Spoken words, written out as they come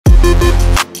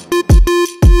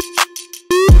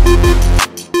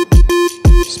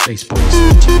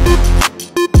SpaceboyCT.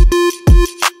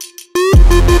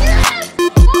 Yes!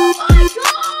 Oh my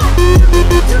god!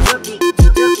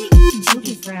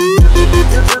 Dookie friend.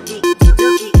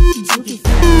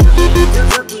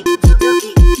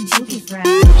 Dookie friend.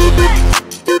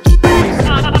 Dookie friend.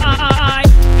 I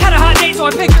had a hot date, so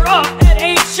I picked her up at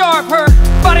 8 sharp. Her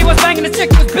body was banging, the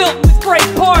chick was built with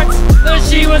great parts. Though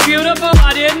she was beautiful,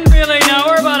 I didn't really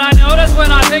know her, but I noticed when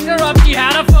I picked her up, she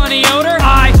had a funny odor.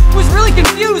 I was really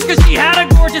confused, cause she had a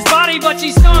gorgeous body, but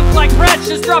she stunk like bread,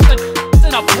 just dropped a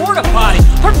in a porta potty.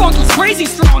 Her funk was crazy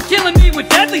strong, killing me with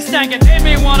deadly stank. It made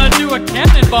me wanna do a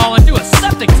cannonball and do a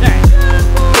septic tank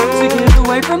to get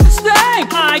away from the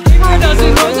stank. I gave her a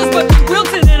dozen roses, but she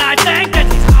wilted and I thanked that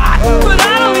she's hot. But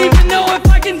I don't even know if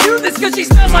I can do this, cause she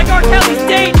smells like R. Kelly's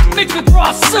date mixed with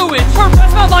raw sewage. Her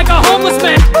breath smelled like a homeless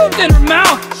man pooped in her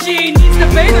mouth. She needs to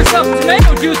bathe herself in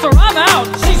tomato juice or I'm out.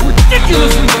 She's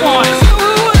ridiculously fine. So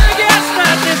who would have guessed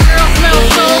that this girl smells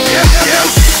so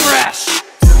fresh?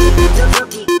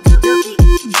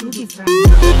 Dookie friend.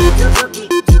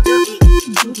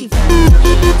 Dookie friend.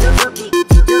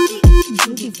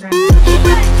 Dookie friend.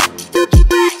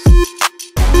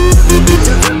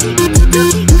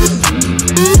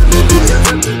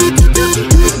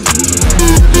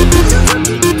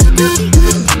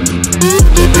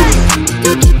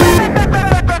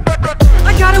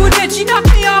 I gotta admit, she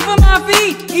knocked me off of my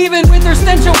feet, even with her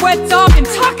stench of wet dog and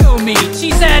taco meat.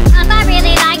 She said, I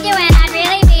really like you and I'd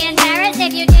really be embarrassed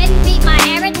if you didn't meet my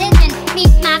heritage and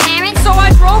meet my parents. so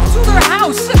I drove to their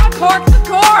house and I parked the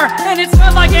car, and it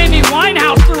smelled like Amy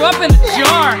Winehouse threw up in a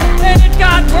jar. And it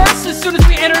got worse as soon as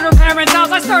we entered her parents'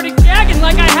 house. I started gagging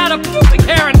like I had a pubic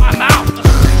hair in my mouth.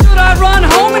 Should I run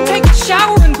home and take a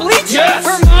shower and bleach? Yes!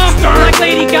 Her mom like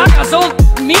Lady Gaga's old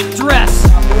meat dress.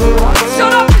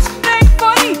 Shut up, this ain't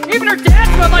funny. Even her dad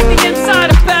smelled like the inside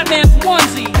of Batman's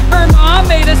onesie. Her mom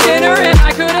made us dinner and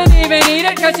I couldn't even eat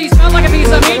it, cause she smelled like a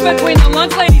piece of meat between the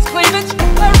lunch lady's cleavage.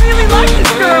 I really like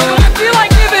this girl, but I feel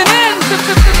like giving in.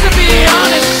 To be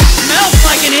honest, smells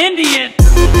like an Indian.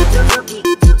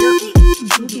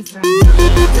 Dookie friend.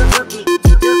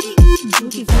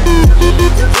 Dookie friend.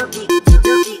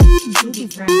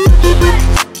 Dookie friend.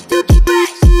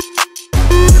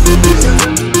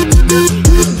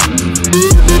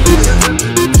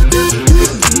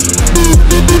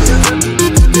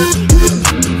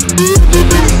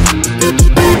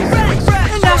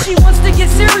 And now she wants to get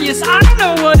serious. I don't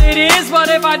know what it is, but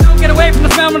if I don't get away from the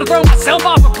smell, I'm gonna throw myself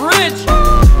off a bridge.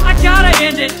 I gotta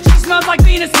end it. She smells like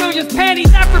Venus Williams'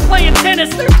 panties after playing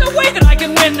tennis. There's no way that I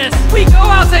can win this. We go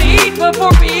out to eat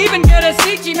before we even get a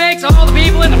seat. She makes all the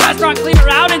people in the restaurant clear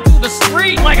out into the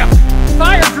street like a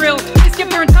fire drill. They skip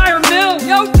their entire meal.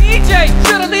 Yo, DJ,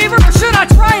 should I leave her or should I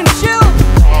try and chill?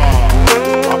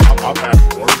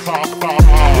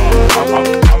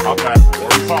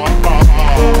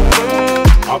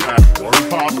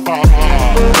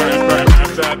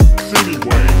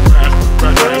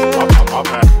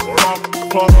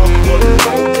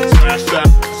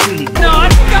 No, I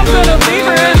think I'm gonna leave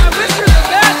her and I wish her the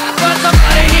best, but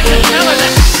somebody needs to tell her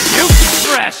that Duke's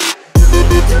fresh.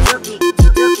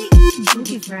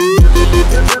 Dookie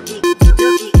friend.